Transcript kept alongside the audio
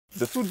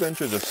The food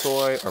ventures of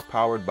Soai are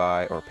powered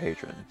by our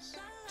patrons.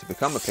 To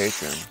become a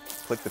patron,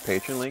 click the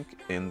patron link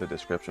in the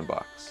description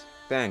box.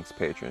 Thanks,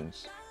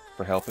 patrons,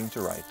 for helping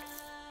to write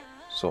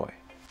Soai.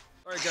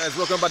 Alright guys,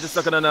 welcome back to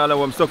Stuck on an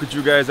Island. I'm stuck with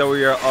you guys and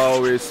we are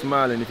always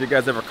smiling. If you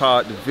guys ever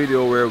caught the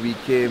video where we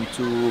came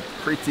to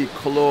pretty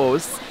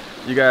close,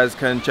 you guys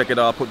can check it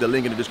out. I'll put the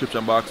link in the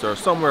description box or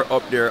somewhere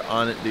up there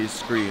on the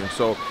screen.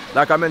 So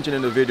like I mentioned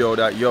in the video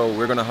that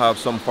we're gonna have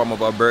some form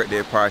of a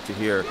birthday party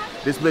here.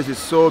 This place is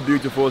so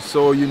beautiful,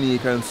 so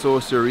unique and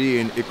so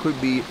serene. It could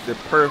be the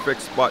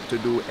perfect spot to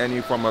do any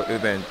form of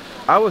event.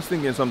 I was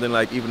thinking something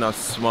like even a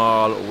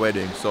small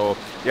wedding. So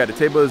yeah, the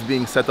table is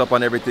being set up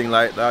and everything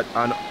like that,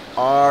 and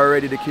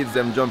already the kids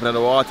them jumping in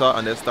the water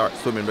and they start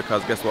swimming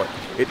because guess what?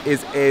 It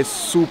is a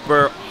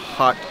super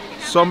hot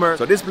summer.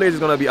 So this place is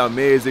gonna be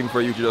amazing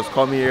for you to just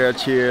come here,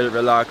 chill,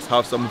 relax,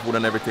 have some food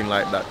and everything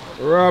like that.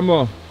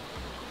 Ramo,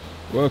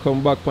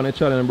 welcome back on the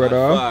channel,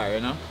 brother. Fire,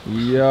 you know?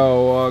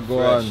 Yo, what go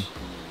on?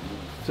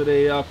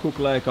 Today I cook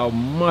like a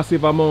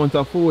massive amount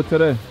of food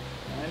today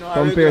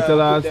compared to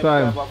last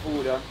time.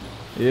 Food,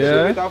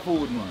 yeah?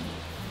 Food, man.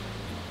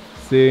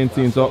 Same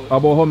thing. So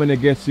about how many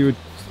guests you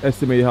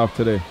estimate you have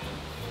today?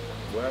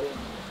 Well,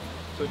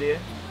 today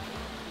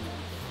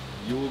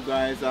you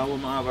guys and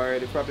women have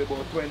already probably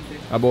about 20.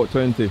 About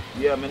 20?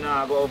 Yeah, I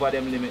nah go over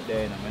them limit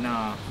there, you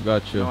know.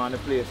 Got you. I want the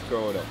place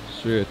crowded.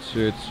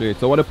 Straight.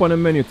 So what upon the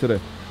menu today?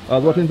 I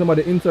was watching some of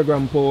the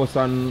Instagram posts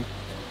and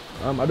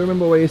I don't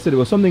remember what you said. It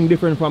was something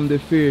different from the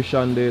fish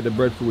and the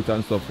breadfruit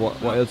and stuff.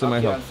 What else am I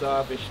have? Ackee and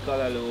sawfish,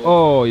 callaloo.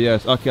 Oh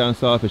yes, ackee and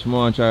sawfish. I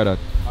want to try that.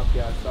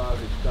 Ackee and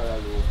sawfish,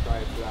 callaloo,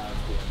 fried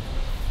plantain.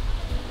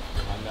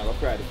 And I'm going to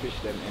try to fish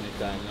them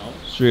anytime now.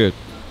 Straight.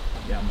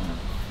 Yeah, man.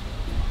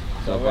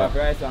 So we have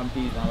rice and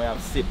peas and we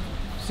have sip.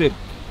 Sip?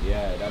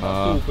 Yeah, that's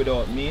a soup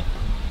without meat.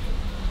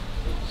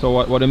 So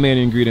what are the main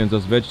ingredients?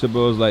 Just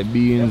vegetables like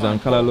beans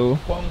and callaloo?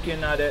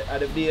 Pumpkin at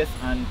the base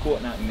and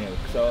coconut milk.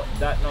 So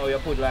that now you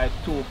put like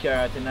 2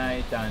 carrots in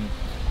it and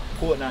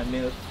coconut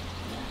milk.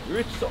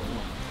 Rich something.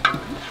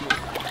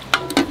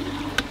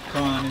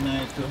 Corn in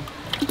it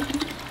too.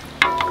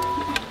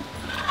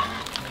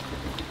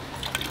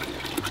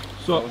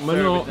 So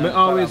I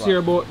always hear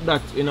about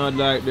that, you know,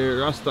 like the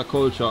Rasta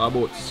culture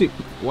about sip.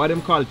 Why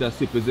them call it a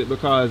sip? Is it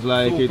because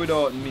like soup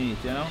without meat,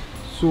 you know?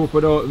 Soup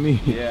without meat?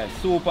 Yeah,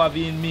 soup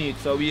having meat,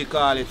 so we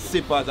call it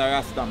sip as a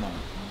Rasta man.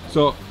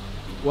 So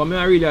what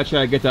I really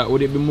try to get at,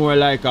 would it be more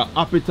like an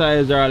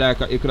appetizer or like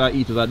you could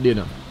eat as a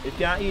dinner? It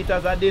can eat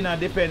as a dinner,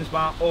 depends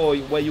on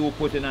what you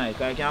put in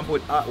it. I can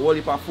put a whole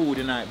heap of food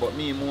in it, but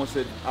me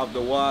mostly have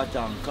the water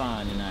and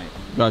corn in it.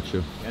 Got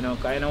you. You know,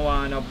 because you don't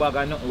want no bag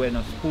of nothing with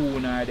no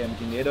spoon or them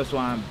things. You just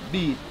want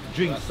beat,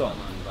 drink some.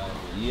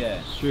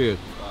 Yeah. Straight.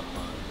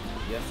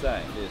 Yes,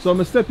 sir. So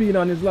I'm stepping in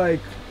and it's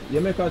like,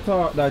 you make a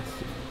thought that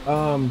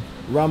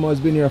Ramo has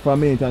been here for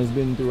maintenance,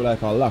 been through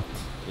like a lot.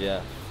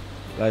 Yeah.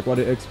 Like what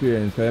the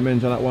experience? Because you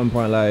mentioned at one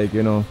point like,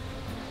 you know,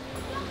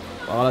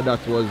 all of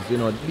that was, you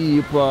know,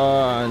 deeper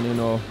and, you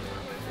know.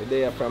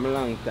 They are from a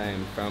long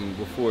time, from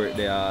before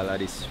they all of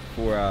this,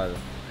 before all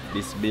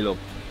this build up.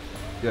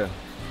 Yeah.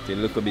 It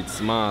look a bit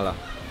smaller.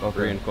 Okay.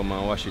 Rain come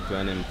and wash it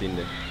and everything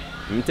there.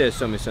 Let me tell you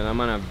something, son, a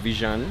man have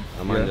vision,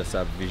 a man just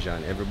have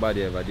vision.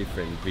 Everybody have a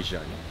different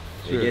vision.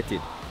 You get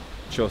it?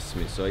 Trust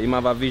me. So him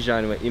have a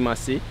vision where him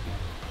see,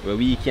 where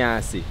we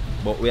can't see.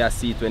 But we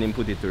see it when him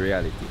put it to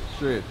reality.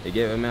 Straight. You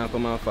get when I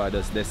come out for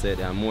this, they said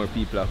there are more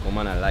people that come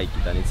and like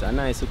it, and it's a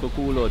nice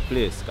cool out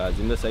place because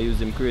him just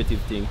use him creative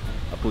thing.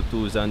 I put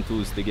tools and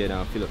tools together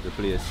and fill up the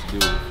place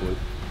beautiful.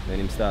 Then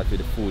him start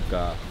with the food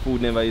because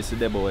food never used to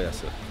debo here,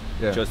 so.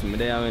 Yeah. Trust me,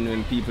 there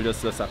when people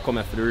just come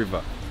after the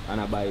river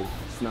and I buy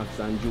snacks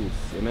and juice,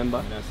 remember?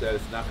 And I sell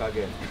snack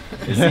again.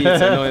 You see, so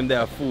now him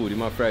there food,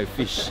 him a fry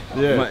fish.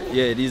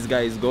 Yeah, this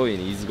guy is going,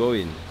 he's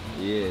going.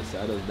 Yes,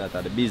 I does that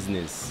at the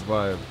business.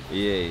 Vibe.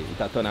 Yeah, it's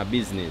a ton of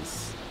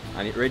business.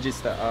 And it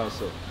register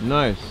also.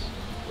 Nice.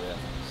 Yeah,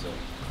 so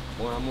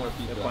more and more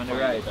people on the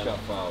right shop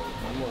forward.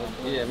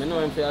 Yeah, I know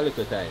him for a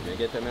little time. I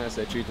get him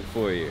answer 3 to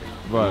 4 years.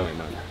 Right. You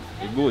know, man.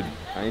 It's good.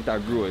 And it a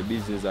grow, the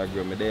business a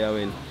grow. But there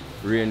when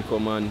rain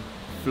come and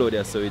flood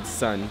there so it's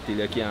sand till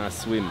you can't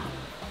swim.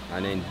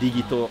 And then dig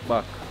it up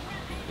back.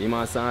 You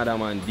must another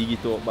man dig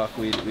it up back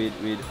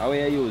with how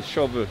you use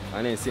shovel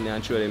and then sit there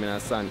and throw them in a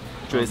sand.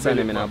 Throw the sand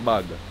them in a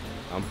bag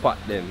and pat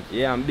them.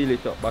 Yeah, and build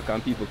it up back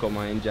and people come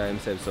and enjoy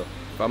themselves. So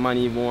if a man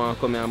even want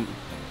to come and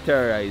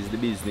terrorize the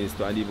business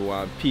to and even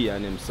want to pay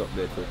and them stuff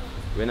there too.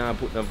 We not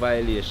put no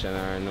violation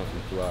or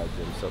nothing towards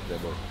them stuff there,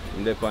 but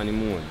in the on the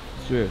moon.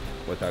 Sure.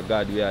 But a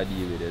God we are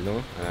deal with it, you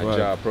know? And a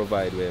job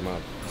provide where him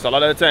have. So a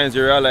lot of the times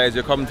you realize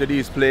you come to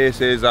these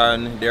places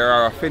and there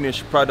are a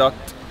finished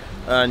product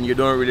and you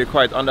don't really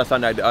quite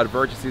understand like the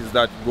adversities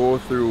that go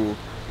through,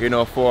 you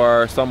know,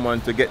 for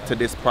someone to get to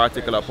this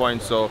particular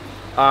point. So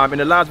in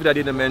the last video I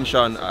didn't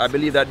mention, I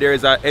believe that there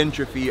is an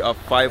entry fee of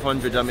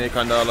 500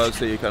 Jamaican dollars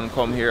so you can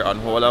come here and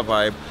hold a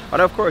vibe.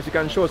 And of course you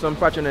can show some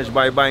patronage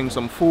by buying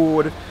some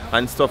food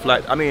and stuff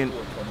like, I mean,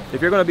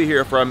 if you're gonna be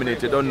here for a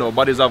minute, you don't know,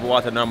 bodies of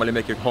water normally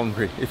make you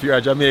hungry. If you're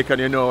a Jamaican,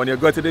 you know, when you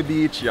go to the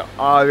beach, you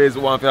always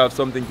want to have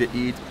something to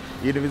eat,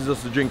 even if it's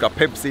just to drink a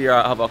Pepsi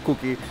or have a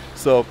cookie.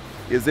 So,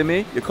 you see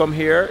me? You come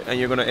here and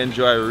you're gonna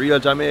enjoy real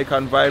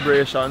Jamaican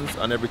vibrations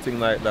and everything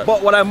like that.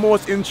 But what I'm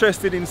most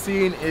interested in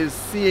seeing is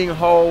seeing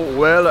how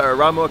well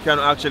Ramo can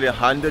actually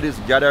handle this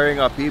gathering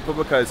of people,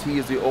 because he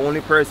is the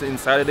only person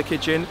inside of the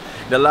kitchen.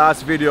 The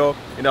last video,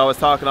 you know, I was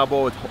talking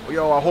about,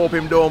 yo, I hope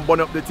him don't burn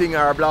up the thing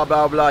or blah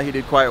blah blah. He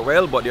did quite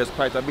well, but there's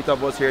quite a bit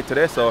of us here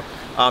today, so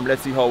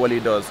let's see how well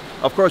he does.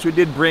 Of course, we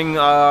did bring you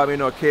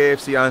know,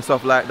 KFC and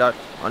stuff like that,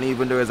 and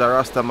even though he's a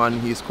Rasta man,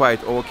 he's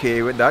quite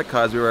okay with that,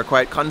 because we were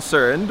quite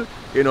concerned,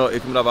 you know,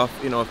 if he would have a,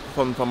 you know,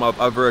 from a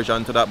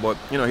aversion to that. But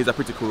you know, he's a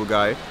pretty cool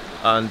guy,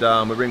 and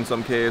we bring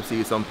some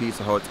KFC, some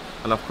Pizza Hut,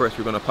 and of course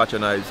we're gonna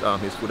patronize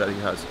his food that he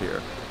has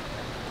here.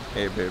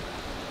 Hey babe.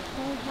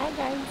 Oh, hi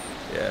guys.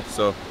 Yeah,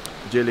 so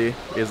Jilly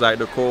is like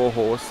the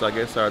co-host, I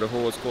guess, or the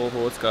host,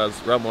 co-host,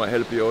 because Ramo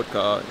help you out,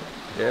 cause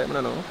yeah, I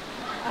don't know.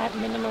 I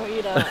don't know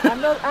either.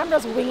 I'm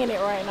just winging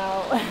it right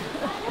now.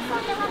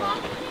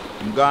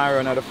 I'm going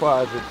around at the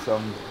falls with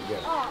some.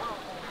 Yeah.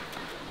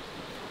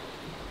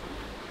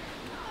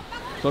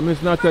 So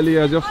Miss Natalie,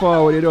 as you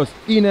forward, you just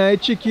in a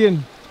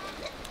chicken.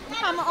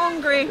 I'm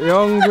hungry. You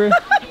hungry?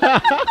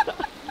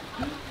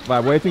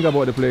 But what do you think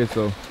about the place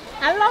though?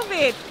 I love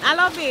it. I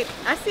love it.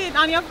 I see it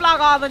on your vlog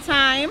all the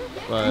time.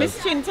 Right.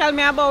 Miss Chin tell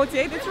me about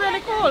it. It's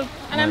really cool.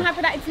 And I'm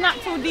happy that it's not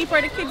too deep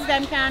where the kids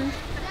then can,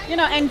 you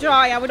know,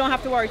 enjoy and we don't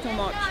have to worry too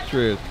much.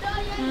 Straight.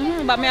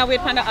 But may I wait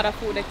for the other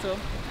food there too.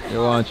 You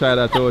want to try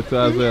that out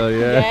as well,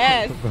 yeah?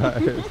 Yes.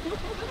 Right.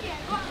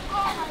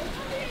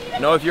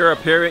 Now, if you're a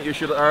parent, you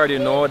should already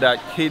know that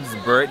kids'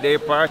 birthday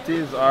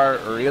parties are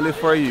really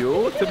for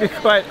you. To be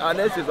quite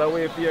honest, it's a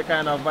way for you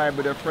kind of vibe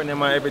with a friend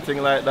and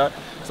everything like that.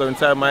 So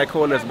inside my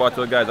coldest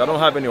bottle, guys, I don't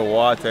have any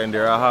water in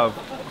there. I have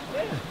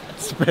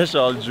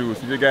special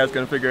juice, if you guys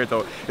can figure it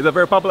out. It's a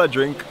very popular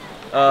drink.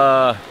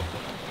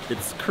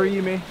 It's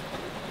creamy.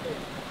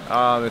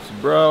 It's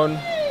brown.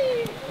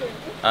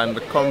 And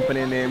the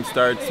company name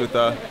starts with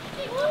a...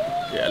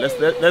 Yeah,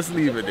 let's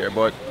leave it there,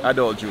 but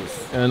adult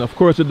juice. And of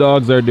course the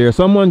dogs are there.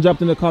 Someone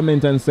dropped in the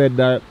comment and said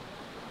that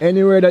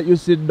anywhere that you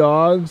see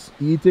dogs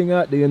eating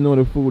at, you know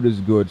the food is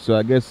good. So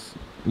I guess,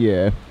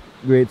 yeah,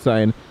 great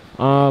sign.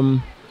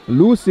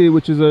 Lucy,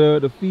 which is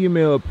the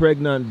female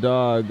pregnant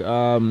dog,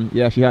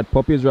 yeah, she had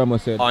puppies, Ramo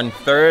said. On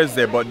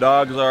Thursday, but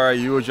dogs are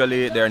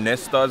usually, they're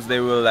nesters. They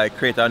will like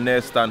create a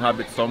nest and have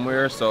it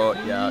somewhere. So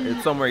yeah,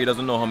 it's somewhere. He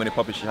doesn't know how many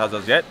puppies she has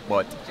as yet,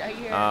 but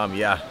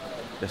yeah.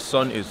 The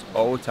sun is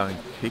out and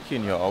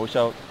kicking you. I wish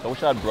I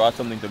had brought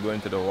something to go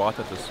into the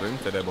water to swim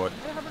today, but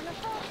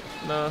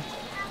no,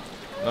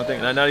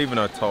 nothing. Not even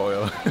a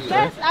towel.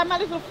 Yes, I'm a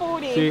little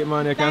foodie. See,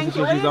 man, you can see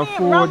you. she's a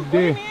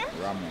foodie.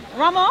 Ramo.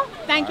 Ramo,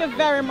 thank you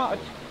very much.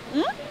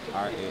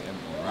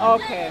 R-A-M-O.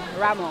 Okay,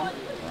 Ramo.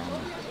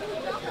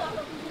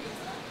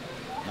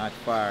 Not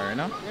far, you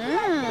know?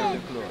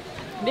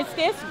 This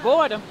tastes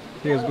good.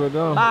 Tastes good,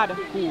 though. Bad.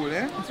 Cool,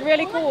 eh? It's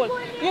really cool.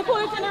 You cool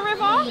it in the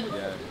river?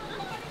 Yeah.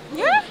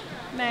 Yeah?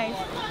 Nice.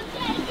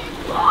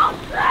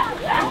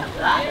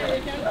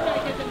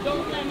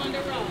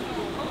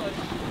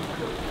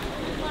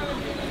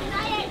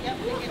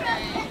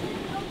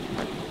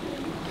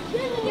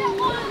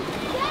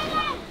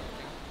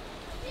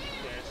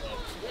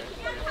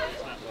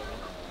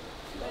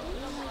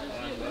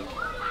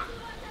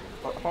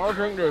 How to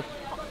drink this?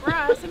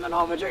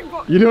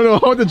 You don't know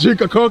how to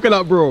drink a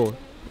coconut, bro.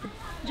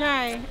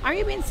 Jai, are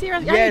you being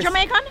serious? Yes. Are you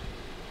Jamaican?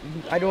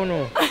 I don't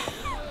know.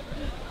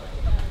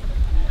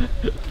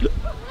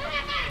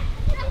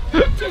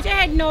 Tilt your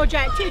head, no,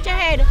 Jai. Tilt your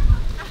head.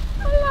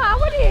 Allah,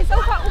 what is this?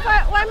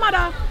 Why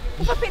mother?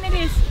 What's pinning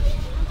this?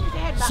 Tilt your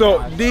head back.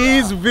 So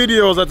these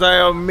videos that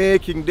I am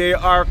making, they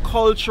are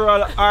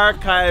cultural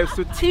archives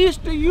to teach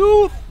the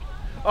youth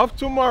of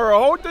tomorrow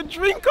how to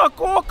drink a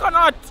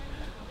coconut.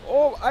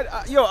 Oh,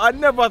 I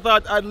never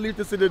thought I'd live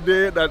to see the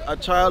day that a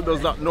child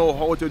does not know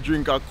how to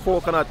drink a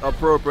coconut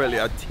appropriately,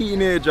 a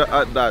teenager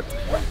at that.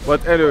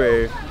 But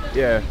anyway,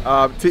 yeah,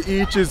 to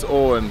each his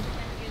own.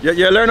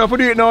 You learn how to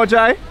do it now,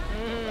 Jai?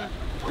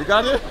 You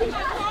got it?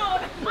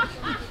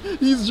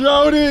 He's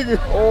drowning!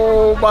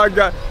 Oh my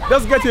God.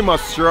 Just get him a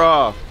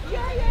straw.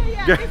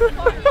 Yeah.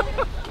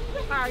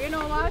 You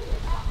know what?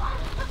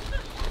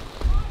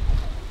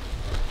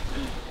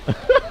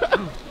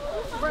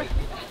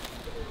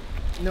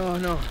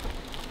 No.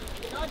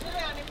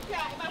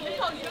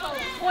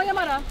 Oh, your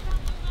mother?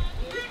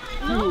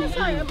 No,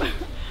 sorry.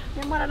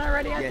 Your mother not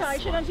ready at all.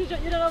 You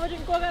don't know how to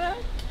drink coconut?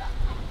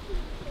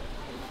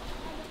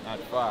 Not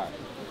far.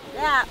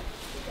 Yeah.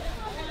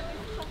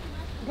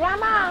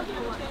 Grandma!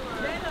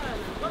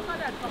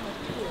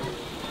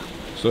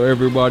 So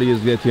everybody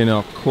is getting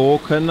a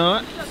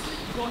coconut.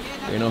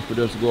 You know, for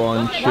just go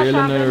on chill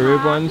in the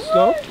river and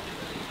stuff.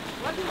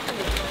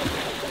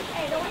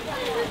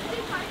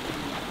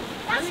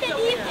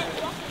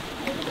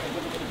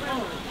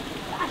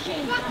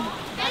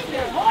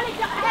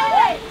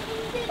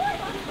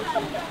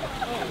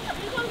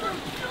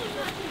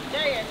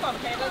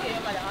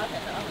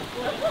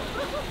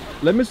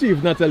 Let me see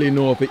if Natalie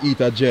know if to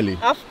eat a jelly.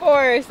 Of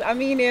course, I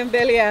mean him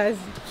Belias.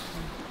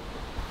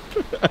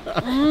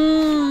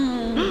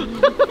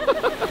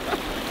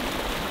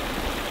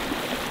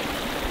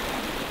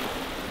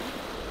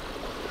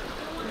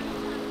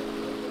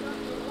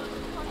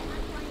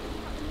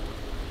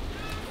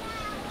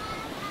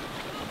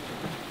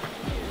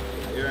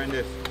 You're in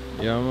this.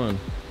 Yeah, man.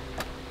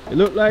 It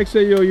look like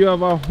say you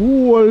have a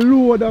whole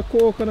load of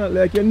coconut,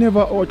 like you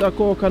never out of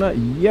coconut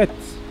yet.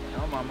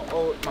 No man, I'm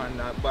out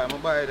man, I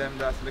buy them,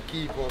 that's the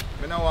keep up.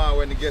 I don't want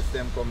when the guests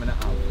them come in the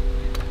house.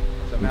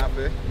 So I have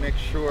to make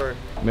sure.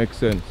 Makes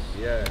sense.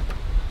 Yeah.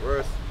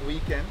 Worst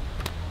weekend.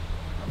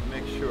 I have to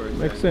make sure.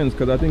 Makes sense,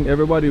 because I think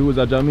everybody who's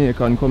a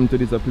Jamaican come to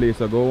this place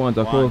and go want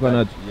a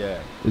coconut.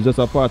 Yeah. It's just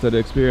a part of the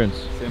experience.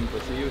 Simple.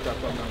 See you to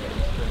come and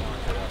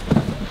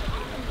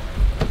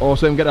Oh,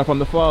 so you get that from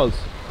the falls.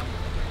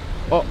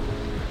 Oh.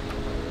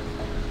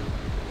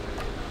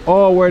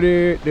 Oh, where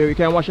you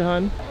can wash your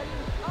hand?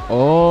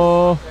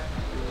 Oh.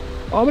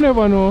 Oh, I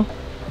never know.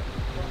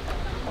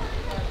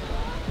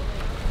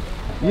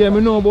 Yeah, I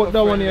know about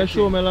that one you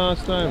showed me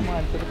last time. Come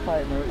on to the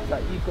pipe, it's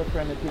an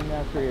eco-friendly thing they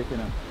are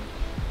creating.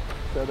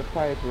 So the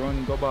pipe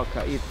go back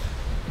at it,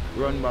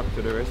 run back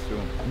to the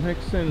restroom.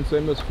 Makes sense, so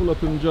you must full up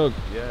him jug.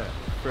 Yeah,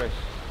 fresh.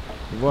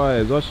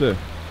 Vibes, watch it.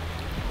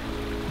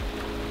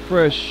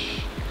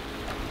 Fresh,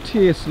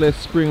 tasteless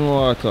spring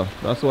water.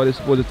 That's what it's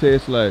supposed to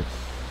taste like.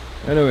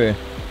 Anyway,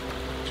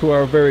 to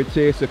our very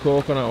tasty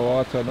coconut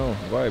water now.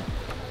 Vibe.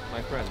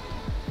 My friend,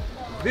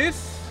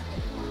 this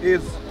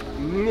is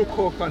blue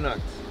coconut,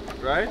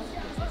 right?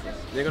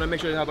 You're gonna make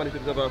sure you have a little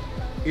bit of a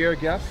air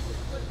gap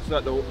so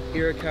that the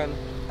air can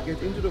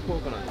get into the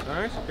coconut.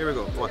 Alright? Here we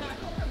go. Watch.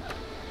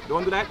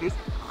 Don't do that, this.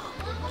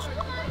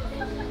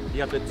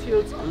 You have to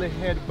tilt the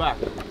head back.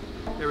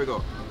 Here we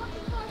go.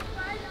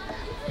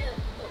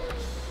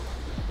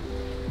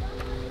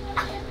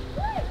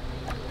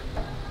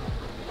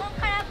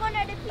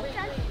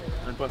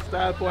 And for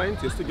style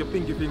point, you stick your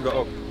pinky finger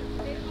up.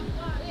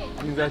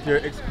 It means that you're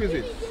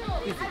exquisite.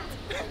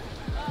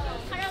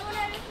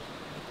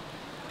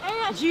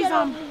 Jeez,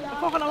 the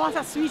coconut ones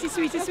are sweet.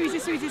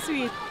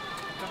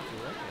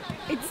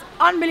 It's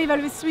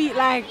unbelievably sweet,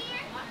 like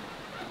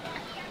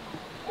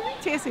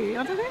tasty. You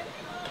want to say?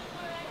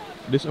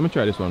 This, let me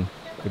try this one.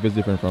 If it's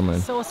different from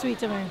mine. So sweet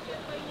to me.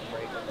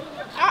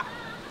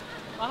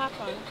 What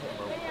happened?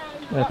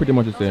 Yeah, pretty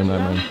much the same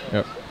like mine.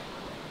 Yep.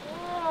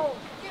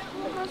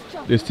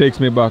 This takes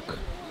me back.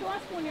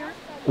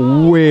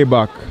 Way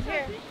back.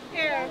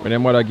 When your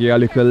mother give you a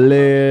little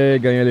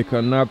leg and a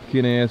little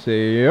napkin and you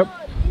say, yep,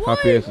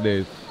 happiest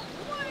days.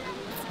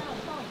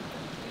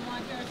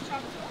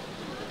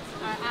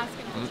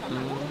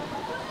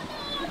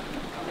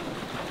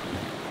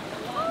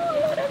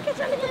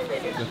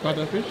 Just caught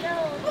that fish?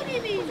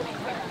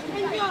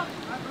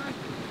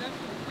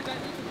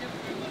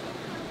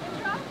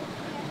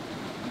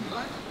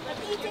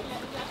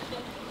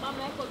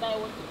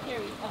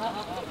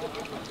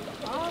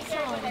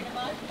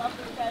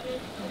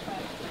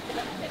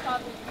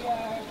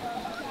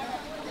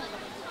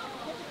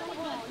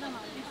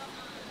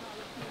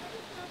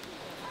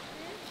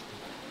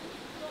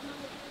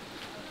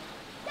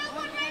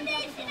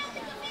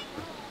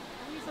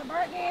 It's a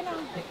birthday now.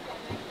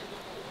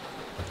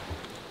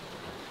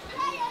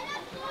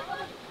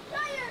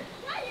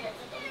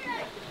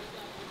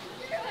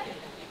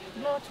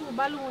 Blow two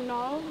balloon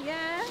now,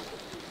 yeah.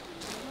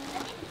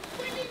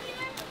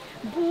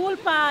 Pool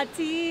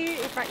party,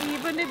 if I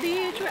even the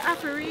beach, we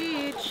have to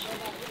reach.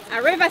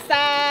 A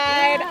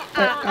Riverside.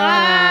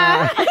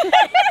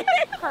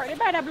 Currently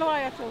by the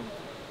blower too.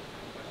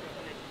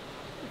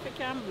 If it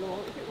can blow,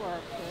 if it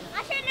works.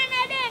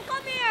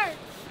 Come here.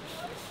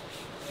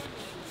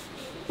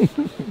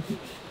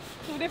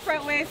 Two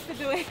different ways to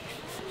do it.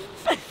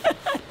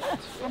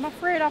 I'm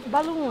afraid of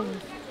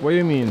balloons. What do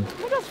you mean?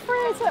 I'm just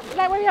afraid,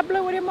 like when you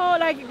blow with your mouth,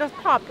 like it just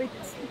pop.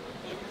 It's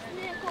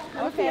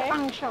okay.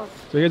 Anxious.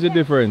 So here's the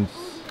difference.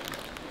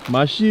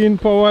 Machine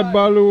powered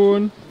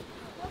balloon,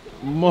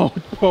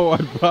 mouth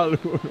powered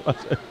balloon.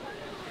 What's it?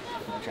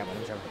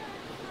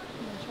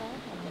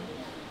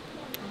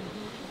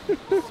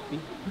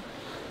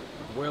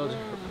 World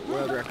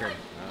record.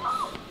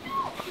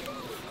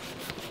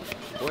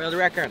 World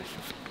record.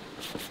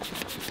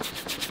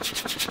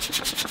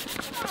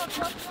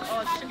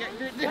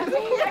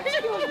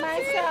 Excuse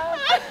myself.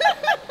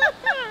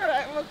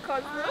 Alright, my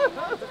cousin.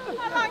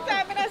 A long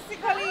time in a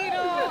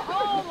Sicolino.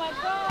 Oh my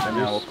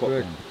god.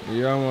 Respect.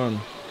 Yeah, man.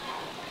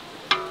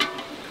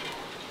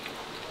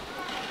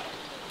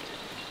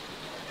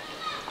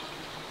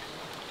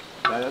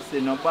 I just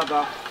say no bag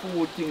of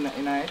food thing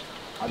in it.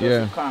 I just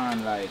Yeah.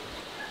 can't like.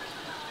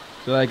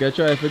 So like I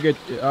try to get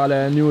all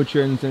the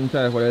nutrients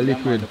inside for the Yeah,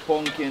 man, liquid. the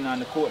pumpkin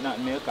and the coconut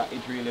milk,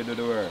 it really do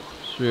the work.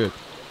 Straight.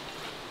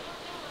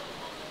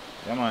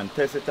 Yeah man,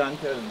 test it and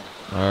tell me.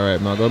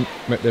 Alright, man, go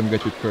make them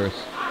get it first.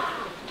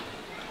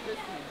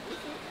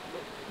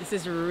 This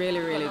is really,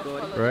 really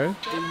good. Right?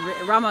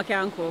 Ramo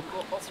can cook.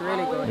 It's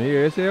really good. Yeah,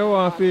 you say you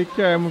want to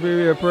carry me to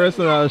be a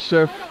personal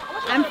chef.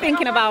 I'm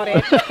thinking about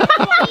it.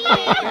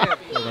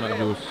 Coconut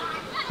juice.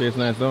 Tastes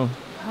nice though.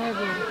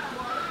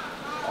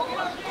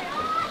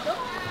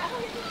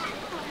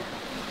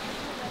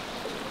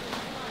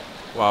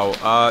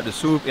 Wow, the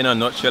soup in a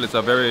nutshell, it's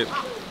a very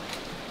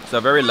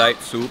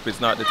light soup. It's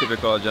not the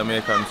typical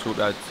Jamaican soup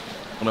that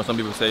some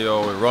people say,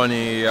 oh,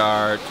 runny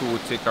or too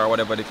thick or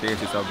whatever the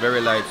case. It's a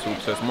very light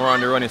soup, so it's more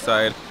on the runny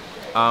side.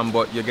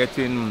 But you're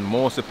getting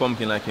mostly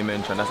pumpkin, like you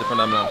mentioned. That's the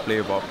predominant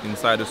flavor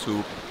inside the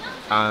soup,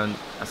 and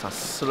there's a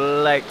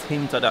slight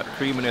hint of that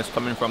creaminess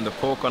coming from the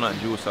coconut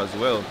juice as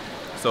well.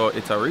 So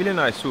it's a really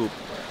nice soup.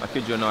 I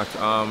kid you not.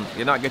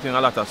 You're not getting a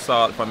lot of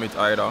salt from it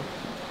either.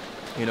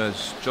 You know,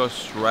 it's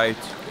just right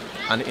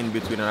and in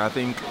between. And I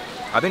think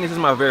this is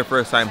my very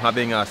first time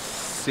having a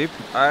sip,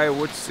 I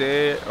would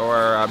say,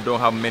 or I don't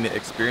have many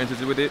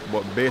experiences with it,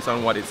 but based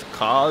on what it's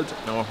called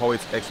and how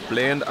it's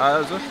explained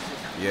as,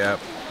 yeah,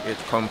 it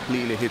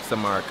completely hits the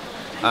mark.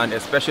 And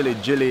especially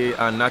Jilly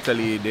and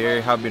Natalie,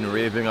 they have been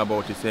raving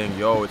about it, saying,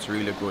 yo, it's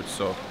really good.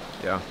 So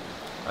yeah,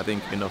 I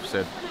think enough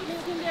said.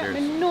 Cheers. I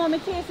know me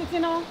taste it, you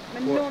know. I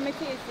know me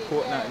taste it.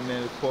 Coconut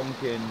milk,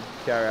 pumpkin,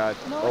 carrot,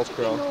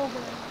 okra.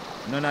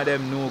 None of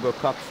them no go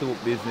cock soup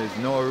business.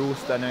 No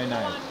rooster, no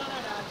knife.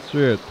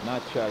 Straight.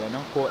 Natural,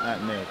 no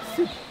coconut milk.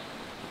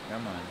 Yeah,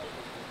 man.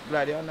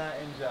 Glad you're not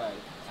enjoy it.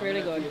 It's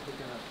really good.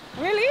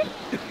 Really?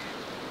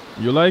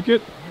 You like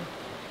it?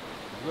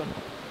 Good.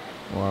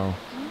 Wow.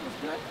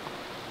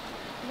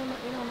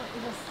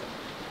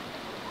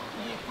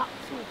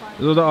 This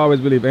is what I always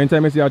believe.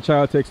 Anytime you see a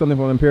child take something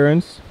from their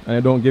parents and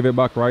they don't give it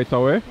back right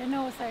away,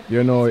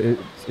 you know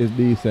it's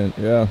decent.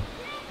 Yeah.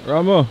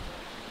 Ramo. Yes,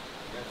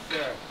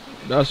 sir.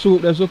 That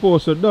soup they're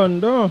supposed to done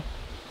though.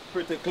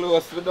 Pretty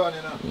close to done,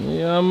 you know.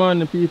 Yeah, man.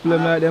 The people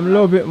like them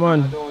love it,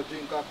 man. I don't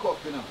drink a cup,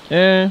 you know.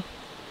 Eh?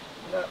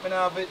 I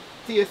have a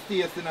taste,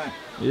 you know.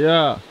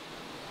 Yeah.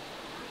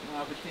 I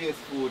have a taste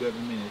food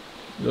every minute.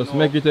 Just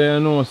make it in your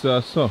nose,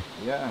 so.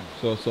 Yeah.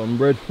 So some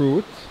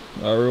breadfruit,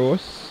 a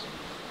roast,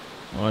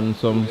 and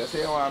some. You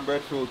say you want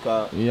breadfruit,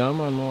 car? Yeah,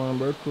 man, I want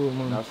breadfruit,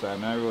 man. That's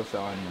right, I roast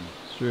that one.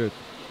 Straight.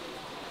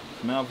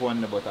 I have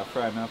one, but I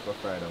fry, I have to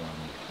fry that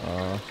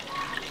one.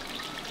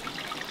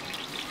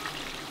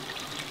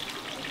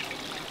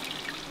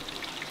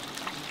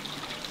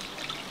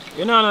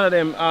 You know none of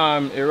them,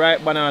 a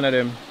ripe banana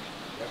them.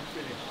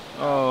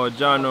 Oh,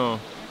 Jano.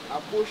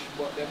 I push,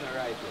 but them not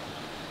right yet.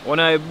 One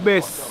of the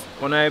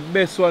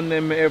best one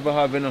them ever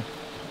have, you know.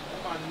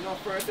 Man, no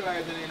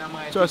fertilizer in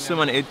my Trust me,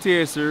 man, it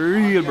tastes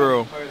real,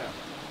 bro.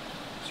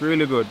 It's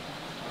really good.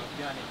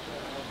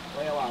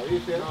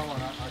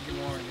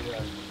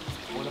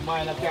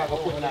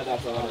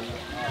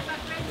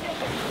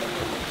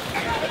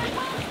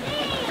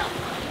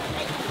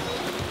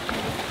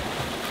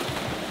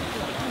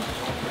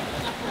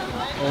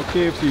 Oh,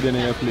 KFC then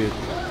in your plate.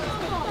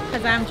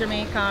 Because I'm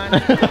Jamaican.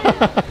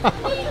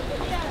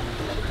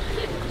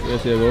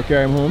 Yes, yeah, go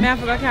carry him home. I have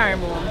to go carry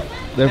him home.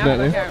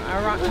 Definitely.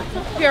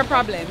 Pure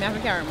problem, I have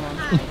to carry him home.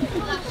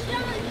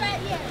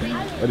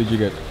 What did you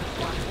get?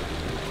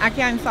 I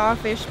can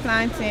sawfish,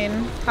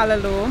 plantain,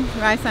 callaloo,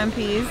 rice and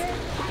peas,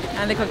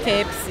 and little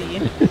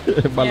KFC.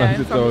 Balance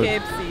yeah, it from out.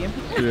 KFC.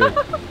 Yeah.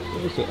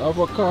 What's it?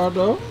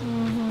 Avocado?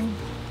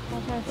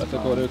 That's a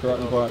good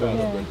rotten part.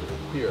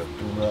 Here.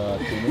 Right.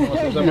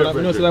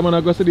 You know, so I'm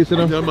gonna go to this, you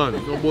know? Yeah, man.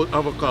 It's about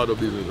avocado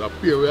business. A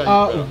peer right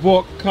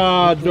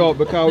Avocado,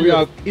 because we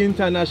have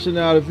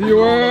international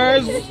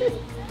viewers.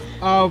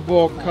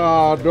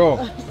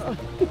 Avocado.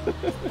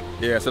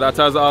 Yeah, so that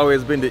has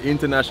always been the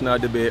international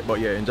debate,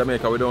 but yeah, in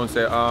Jamaica we don't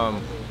say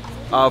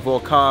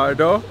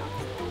avocado,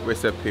 we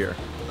say pear.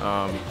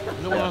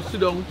 You want to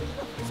sit down?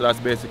 So that's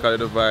basically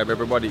the vibe,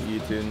 everybody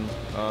eating.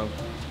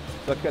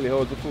 So Kelly,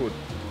 how's the food?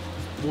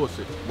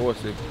 Bossy.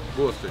 Bossy.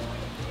 Bossy.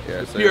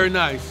 Yeah, so Pear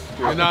nice.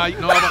 You know,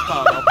 no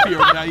avocado. Pear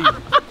nice.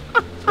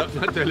 That's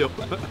what I tell you.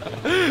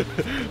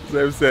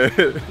 So I'm saying,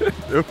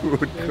 the food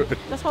good.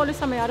 That's all this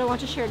time I don't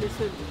want to share this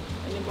with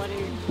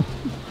anybody.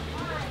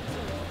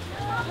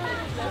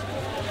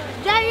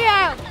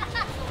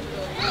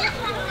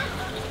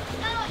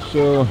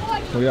 So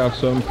we have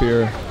some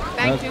pear.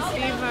 Thank you,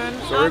 Stephen.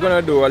 So we're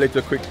gonna do a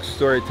little quick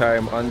story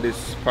time on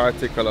this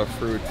particular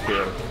fruit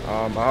here.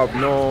 I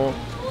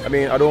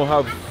don't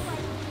have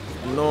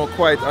no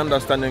quite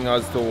understanding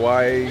as to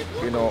why,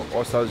 you know,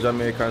 us as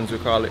Jamaicans we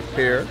call it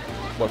pear.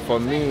 But for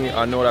me,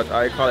 I know that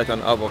I call it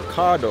an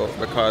avocado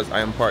because I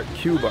am part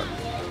Cuban.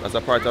 That's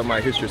a part of my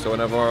history. So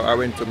whenever I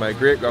went to my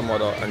great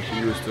grandmother and she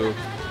used to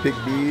pick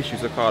bees, she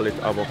used to call it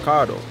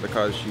avocado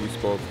because she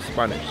spoke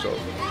Spanish. So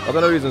that's one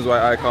of the reasons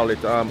why I call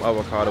it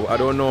avocado. I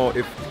don't know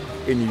if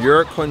in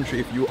your country,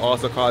 if you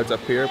also call it a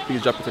pear,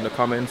 please drop it in the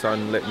comments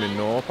and let me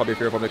know. Probably if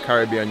you're from the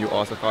Caribbean, you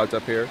also call it a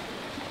pear.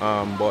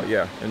 But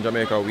yeah, in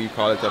Jamaica we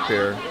call it a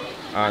pear,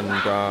 and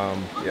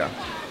yeah.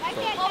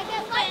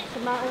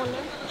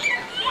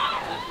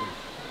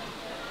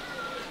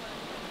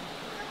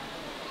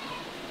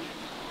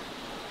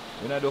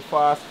 We don't do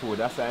fast food,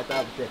 that's why I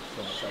have text.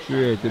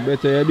 Straight, you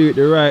better you do it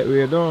the right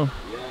way, don't you?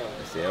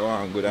 Yeah. Say I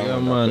want good Yeah,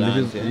 man,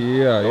 this is,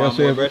 yeah, want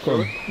so you more have to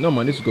come. No,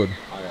 man, this is good.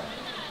 Alright.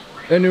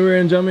 anywhere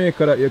in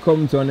Jamaica that you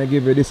come to and they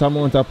give you this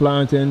amount of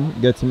planting,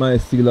 gets my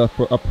seal of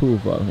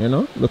approval, you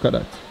know? Look at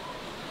that.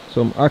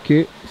 Some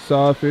ackee,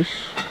 sawfish,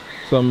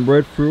 some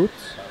breadfruit,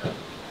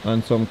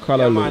 and some Yeah,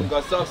 callaloo. man,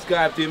 go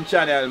subscribe to him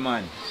channel,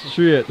 man.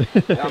 Straight.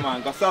 Yeah,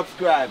 man, go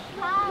subscribe.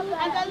 You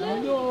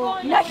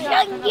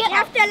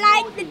have to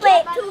like the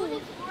date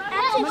too.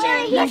 He's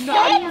 8.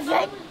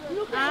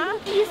 Huh?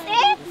 He's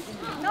 8.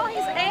 No, he's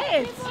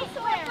 8.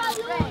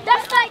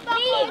 That's like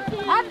me.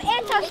 I'm 8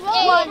 as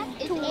well. 1,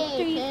 2,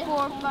 3,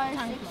 4, 5,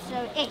 6,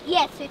 7, 8.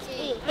 Yes, it's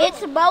 8.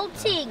 It's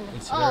melting.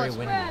 It's very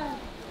windy.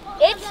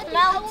 It's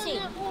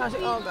melting.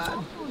 Oh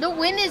God. The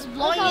wind is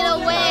blowing it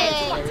away.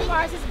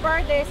 Tomorrow's his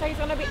birthday, so he's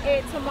gonna be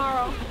 8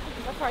 tomorrow.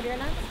 What Friday or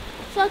not?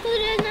 Saturday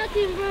is not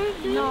his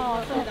birthday.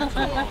 No, so that's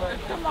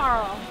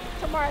tomorrow.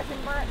 Tomorrow's his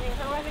birthday.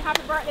 So we're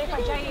happy birthday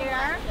for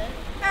Jair.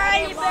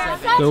 Happy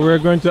birthday. So we're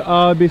going to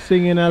all be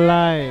singing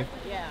alive.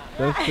 Yeah.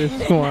 That's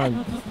this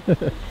one.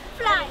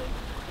 Fly.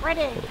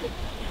 Ready?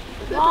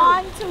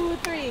 1, 2,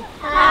 3.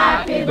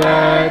 Happy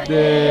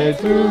Birthday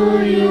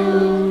to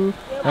you.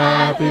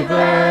 Happy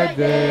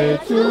birthday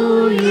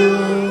to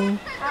you.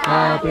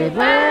 Happy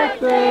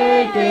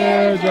birthday,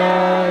 dear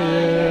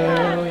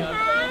Jair.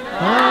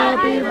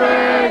 Happy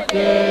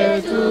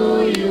birthday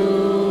to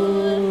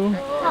you.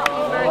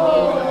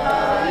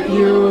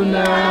 You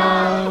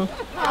now.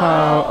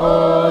 How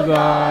old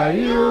are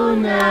you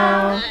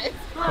now?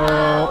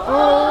 How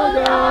old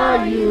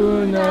are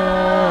you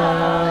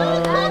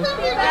now?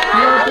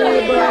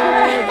 Happy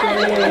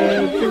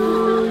birthday to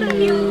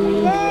you.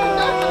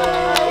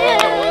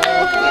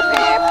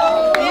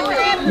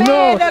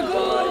 No.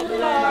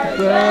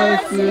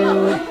 Bless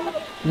you.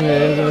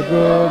 May the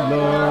good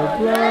Lord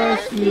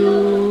bless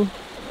you.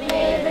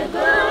 May the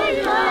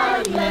good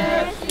Lord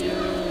bless you.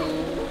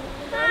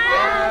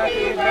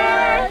 Happy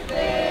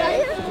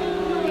birthday to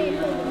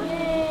you.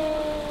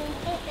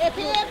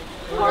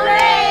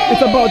 Hooray!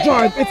 It's about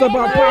drive. It's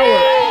about power.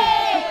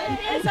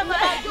 It's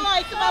about joy.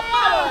 It's about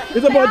power.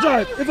 It's about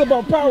drive. It's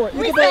about power.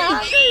 It's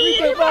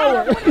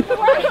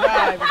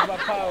about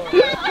power.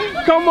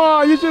 Come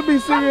on, you should be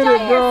singing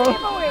it, bro.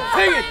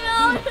 Sing it.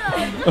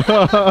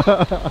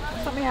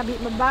 Something I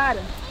beat my body.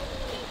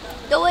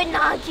 Do it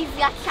now, give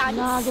you a chance.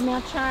 No, give me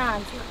a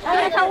chance.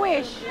 Make a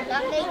wish.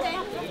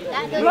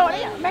 Blow,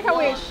 make a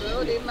wish.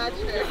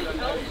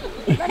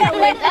 Make a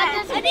wish.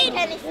 I need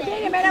anything.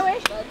 Did you make a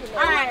wish?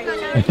 Alright.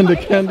 And the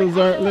candles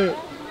aren't lit.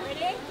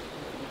 Ready?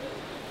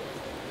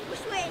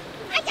 Which way?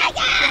 Back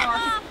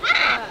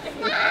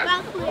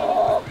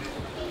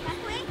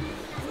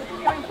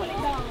way.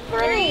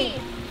 3,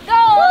 go!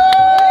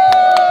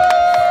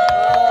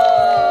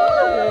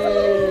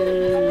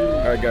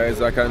 Alright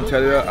guys, I can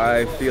tell you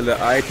I feel the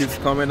height is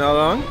coming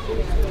along.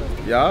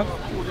 Yeah,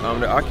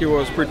 the ackee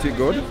was pretty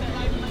good.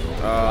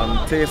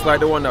 Tastes like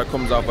the one that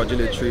comes off a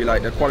jelly tree.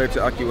 Like the quality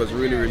ackee was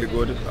really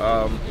good.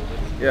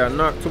 Yeah,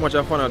 not too much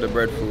of fun of the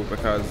breadfruit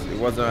because it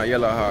wasn't a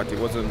yellow heart. It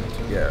wasn't,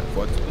 yeah.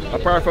 But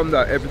apart from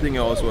that, everything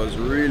else was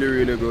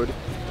really good.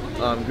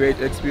 Great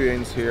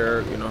experience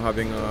here, you know,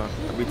 having a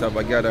bit of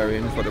a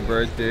gathering for the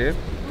birthday.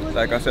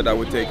 Like I said, I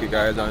would take you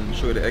guys and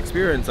show you the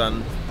experience,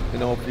 and you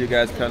know, hopefully you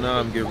guys can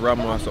give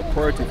Ramo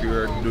support if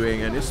you're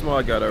doing any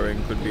small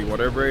gathering, could be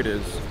whatever it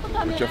is,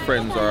 with your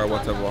friends or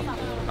whatever.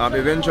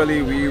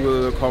 Eventually we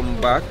will come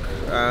back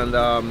and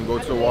go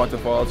to the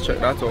waterfalls, check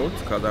that out,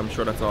 because I'm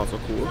sure that's also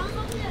cool.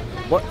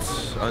 But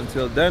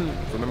until then,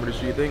 remember the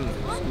 3 things: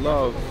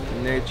 love,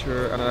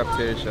 nature, and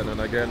adaptation.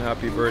 And again,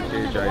 happy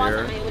birthday,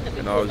 Jair.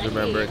 And always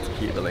remember to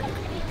keep the link.